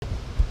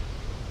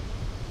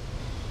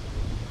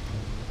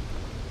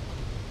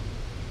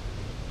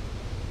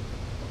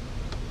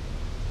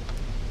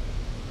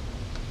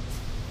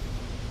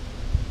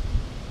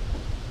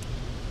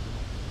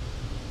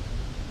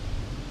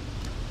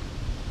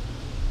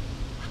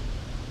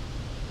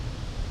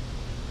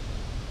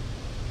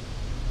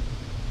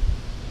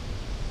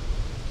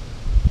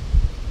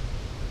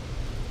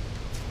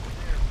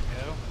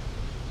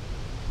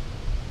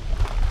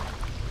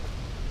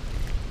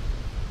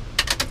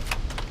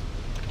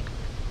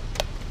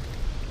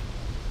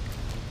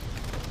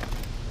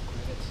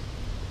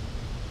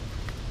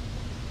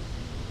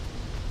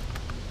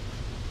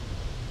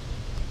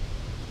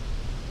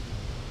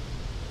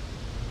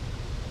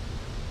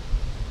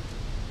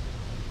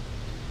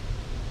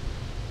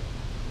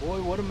Boy,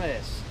 what a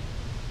mess.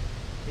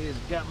 He has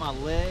got my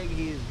leg,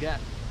 he has got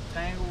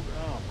tangled.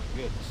 Oh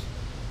my goodness.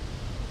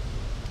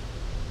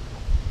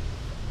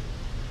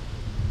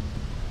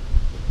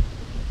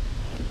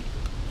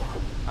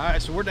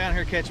 Alright, so we're down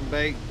here catching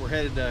bait. We're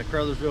headed to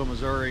Caruthersville,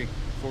 Missouri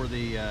for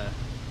the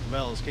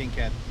Cabela's King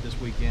Cat this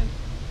weekend.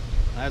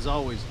 As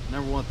always,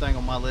 number one thing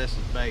on my list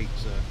is bait,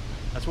 so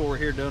that's what we're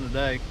here doing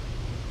today.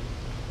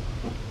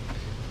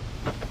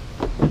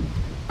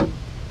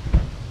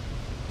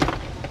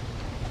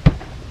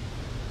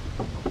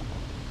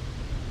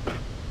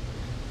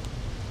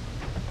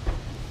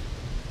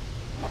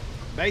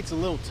 Bait's a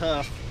little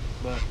tough,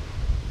 but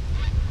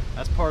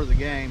that's part of the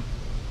game.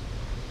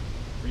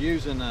 We're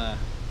using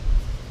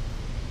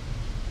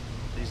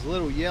these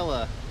little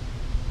yellow,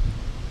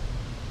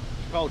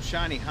 they're called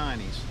shiny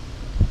heinies.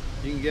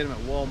 You can get them at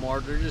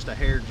Walmart. They're just a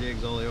hair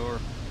jigs, all they are.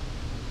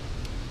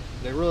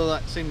 They really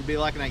seem to be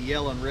liking that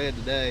yellow and red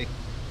today.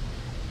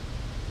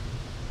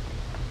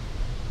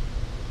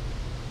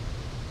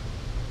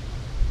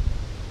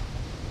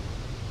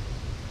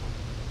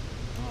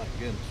 Oh my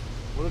goodness,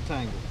 what a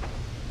tangle.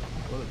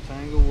 What a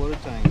tangle, what a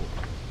tangle.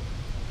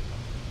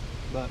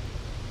 But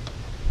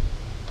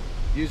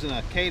using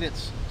a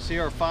Cadence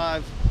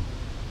CR5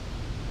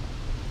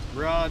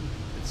 rod,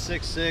 it's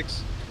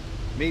 6.6,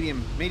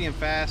 medium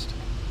fast.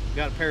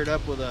 Got it paired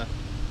up with a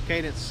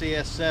Cadence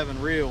CS7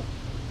 reel.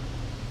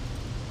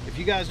 If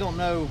you guys don't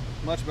know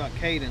much about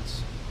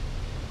Cadence,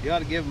 you ought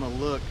to give them a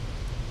look.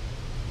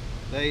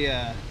 They,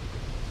 I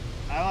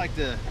like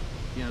to,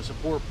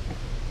 support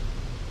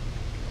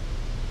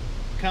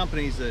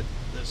companies that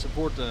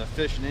support the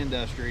fishing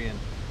industry, and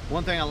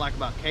one thing I like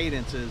about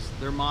Cadence is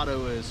their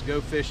motto is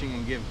go fishing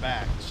and give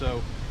back.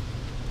 So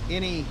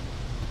any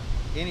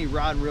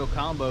rod and reel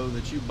combo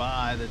that you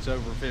buy that's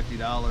over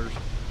 $50,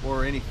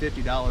 or any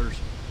 $50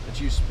 that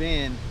you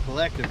spend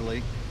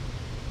collectively,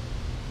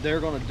 they're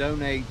going to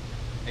donate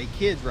a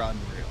kid's rod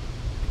and reel.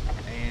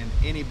 And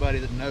anybody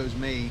that knows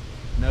me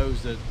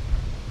knows that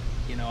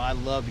I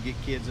love to get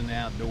kids in the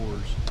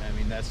outdoors. I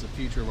mean, that's the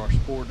future of our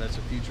sport, that's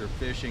the future of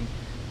fishing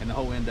and the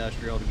whole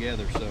industry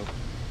altogether. So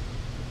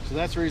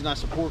that's the reason I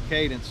support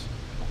Cadence,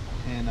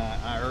 and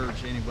I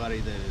urge anybody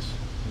that is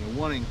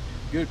wanting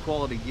good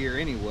quality gear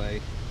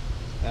anyway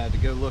to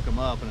go look them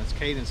up, and it's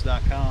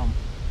cadence.com.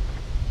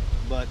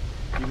 But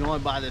you can only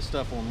buy this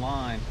stuff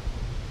online,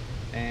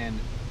 and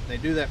they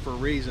do that for a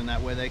reason.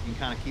 That way they can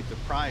kind of keep the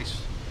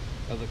price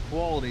of the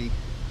quality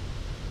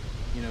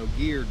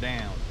gear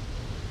down.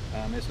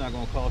 It's not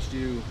going to cost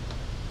you,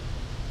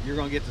 you're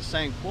going to get the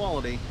same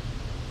quality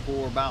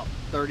for about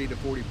 30 to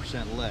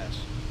 40% less.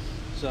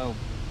 So,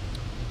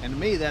 and to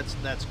me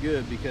that's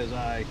good, because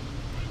I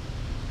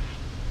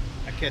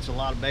catch a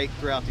lot of bait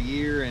throughout the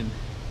year, and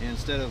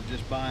instead of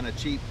just buying a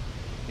cheap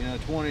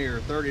 $20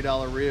 or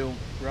 $30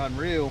 rod and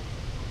reel,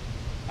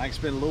 I can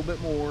spend a little bit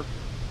more,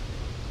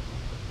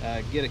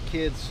 get a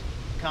kid's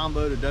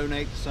combo to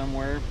donate to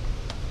somewhere,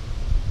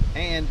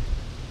 and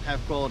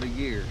have quality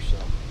gear. So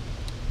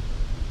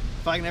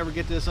if I can ever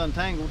get this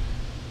untangled,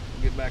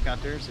 we'll get back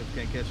out there and see if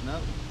we can't catch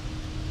another.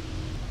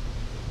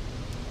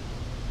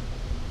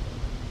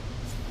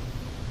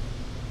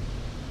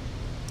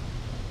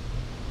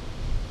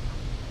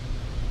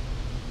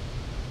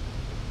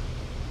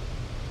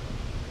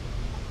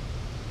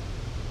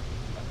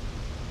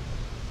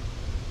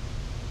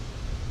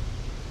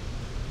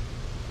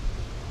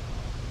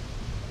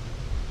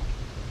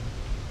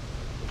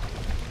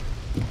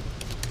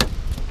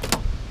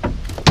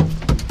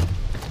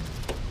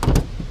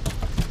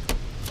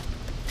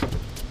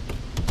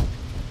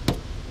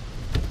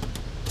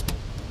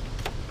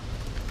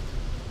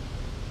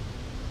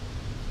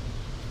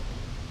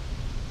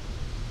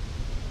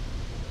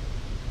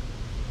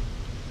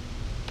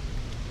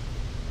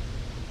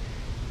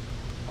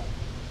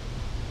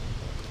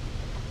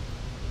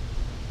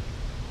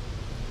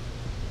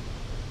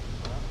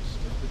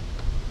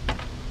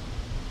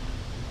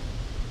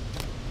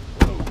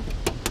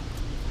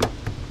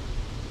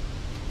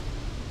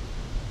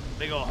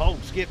 Big old hole,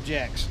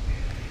 skipjacks.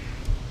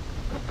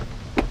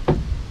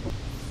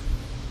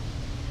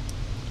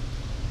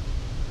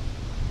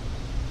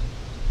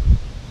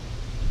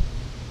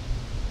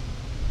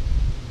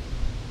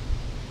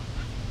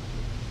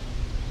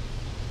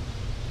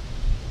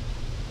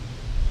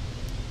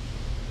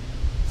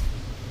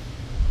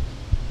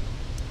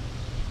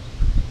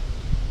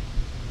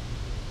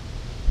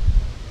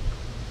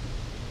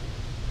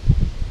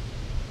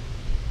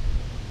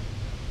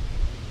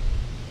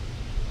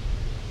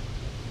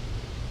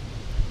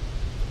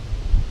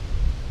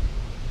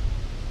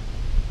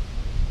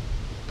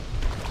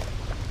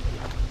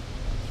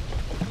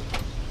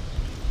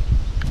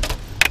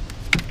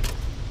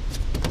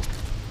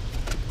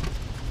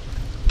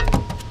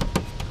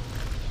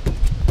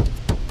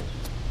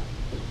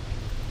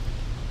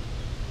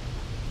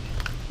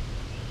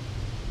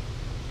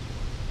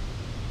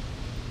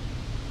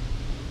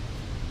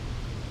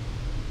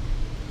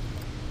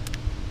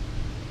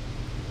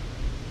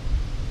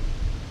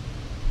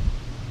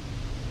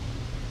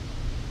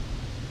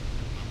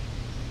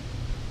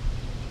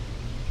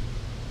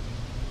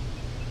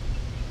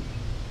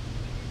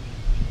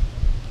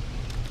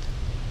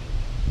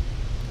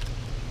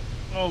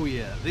 Oh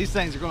yeah, these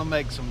things are gonna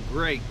make some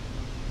great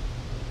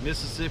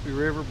Mississippi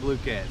River blue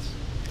cats.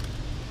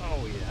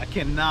 Oh yeah, I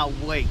cannot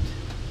wait.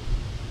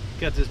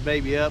 Cut this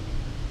baby up,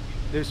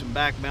 do some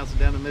back bouncing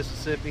down the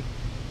Mississippi.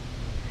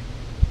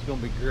 It's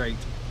gonna be great.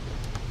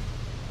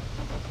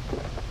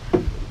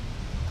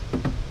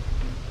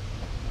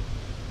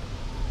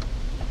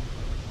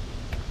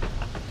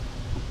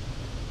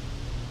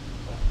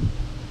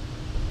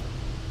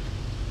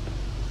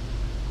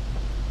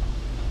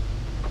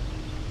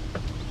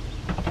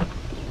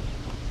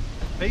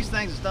 These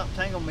things have stopped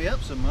tangling me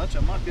up so much, I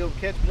might be able to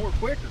catch more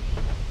quicker.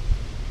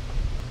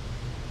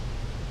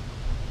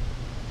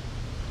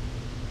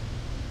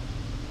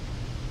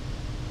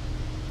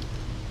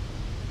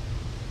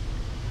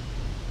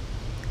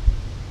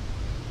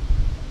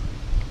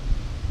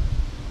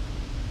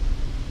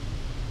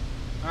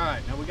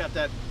 Alright, now we got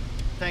that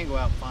tangle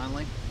out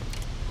finally.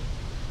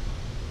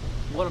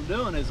 What I'm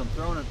doing is I'm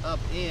throwing it up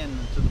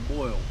into the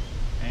boil,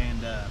 and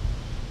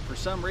for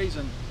some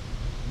reason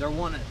they're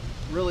wanting it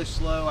really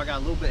slow. I got a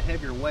little bit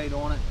heavier weight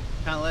on it,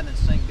 kind of letting it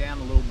sink down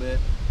a little bit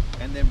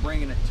and then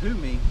bringing it to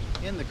me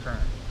in the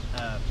current.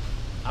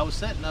 I was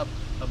setting up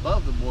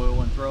above the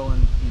boil and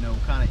throwing, you know,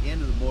 kind of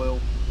into the boil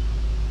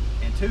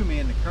and to me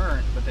in the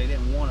current, but they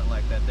didn't want it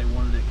like that. They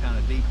wanted it kind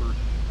of deeper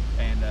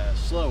and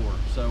slower.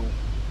 So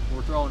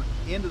we're throwing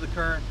into the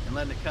current and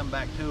letting it come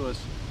back to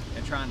us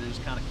and trying to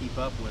just kind of keep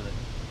up with it.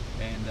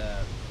 And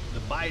the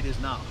bite is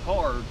not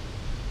hard,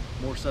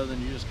 more so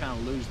than you just kind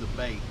of lose the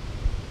bait.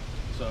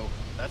 So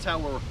that's how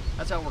we're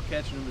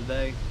catching them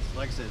today. It's,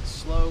 like I said, it's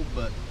slow,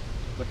 but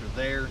they're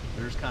there.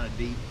 They're just kind of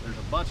deep. There's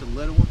a bunch of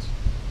little ones,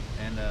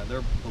 and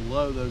they're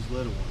below those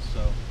little ones.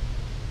 So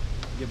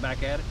get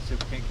back at it, see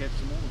if we can't catch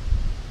some more.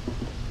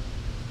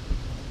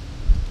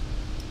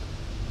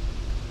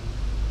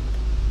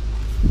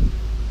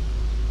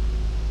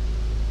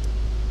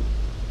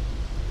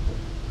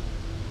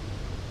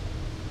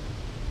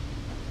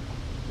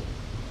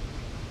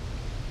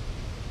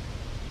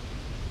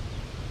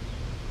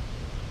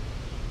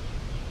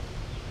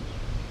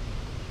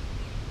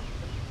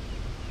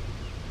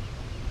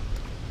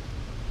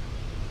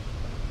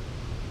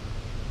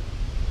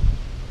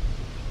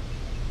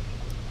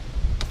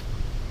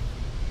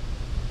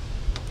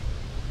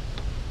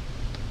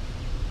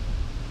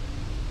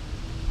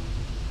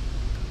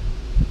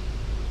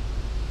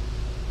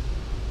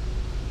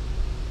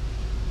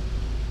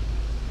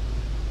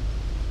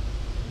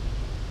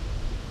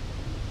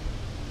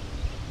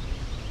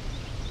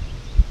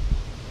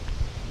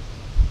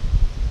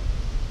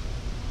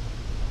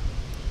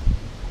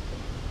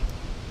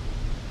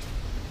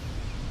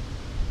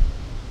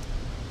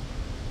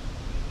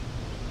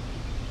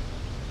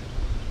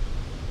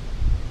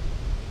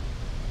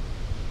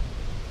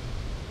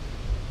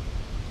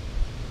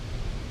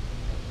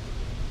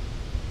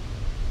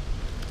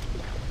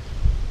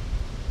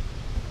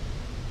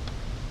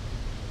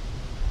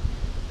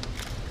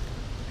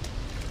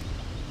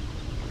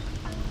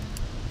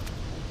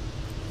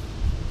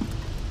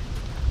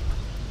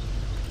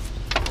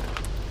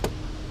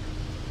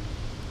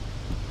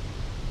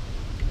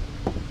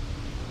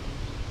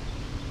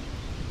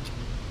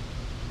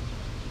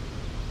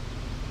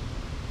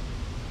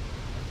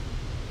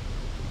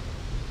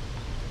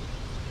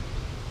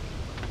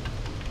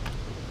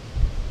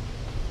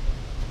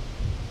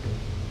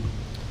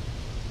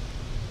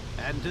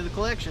 Adding to the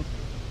collection.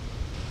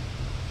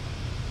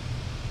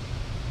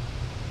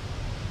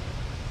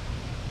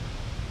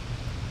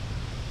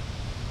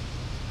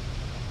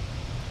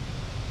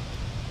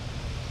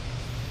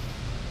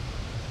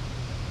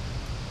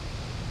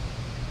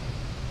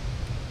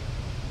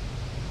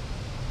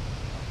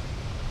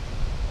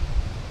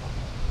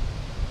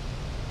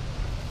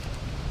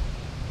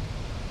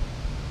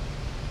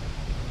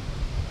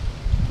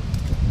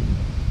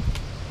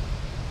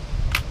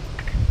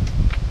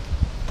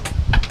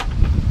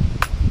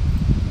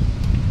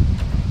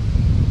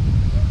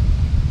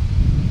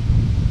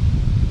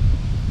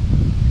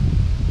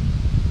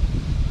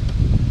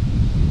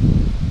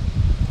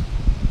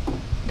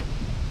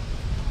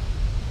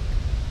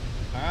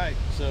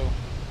 So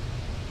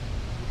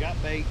we got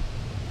bait,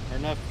 or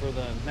enough for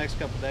the next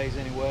couple of days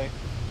anyway.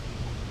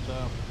 So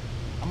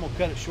I'm gonna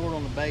cut it short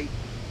on the bait.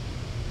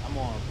 I'm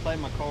gonna play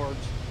my cards.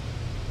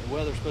 The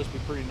weather's supposed to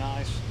be pretty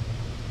nice.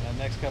 The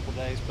next couple of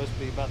days supposed to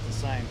be about the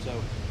same. So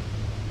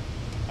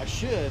I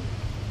should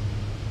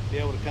be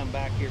able to come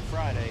back here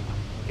Friday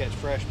and catch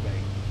fresh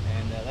bait.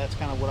 And that's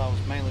kind of what I was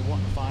mainly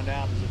wanting to find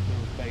out, is if there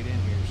was bait in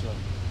here. So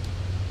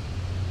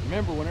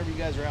remember, whenever you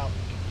guys are out,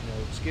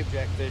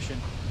 skipjack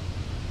fishing,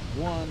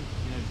 one,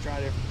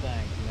 try different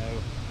things.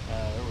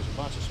 There was a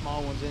bunch of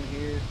small ones in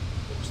here.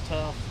 It was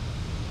tough.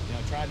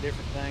 Try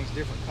different things,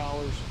 different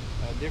colors,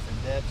 different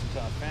depths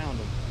until I found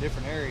them,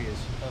 different areas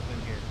up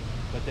in here.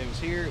 But they was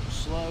here. It was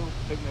slow.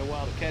 It took me a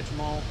while to catch them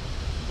all,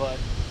 but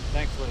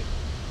thankfully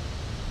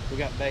we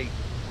got bait.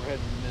 We're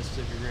heading to the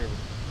Mississippi River.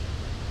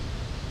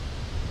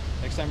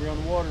 Next time you're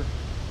on the water,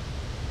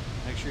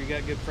 make sure you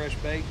got good fresh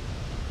bait,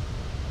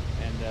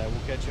 and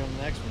we'll catch you on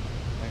the next one.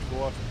 Thanks for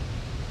watching.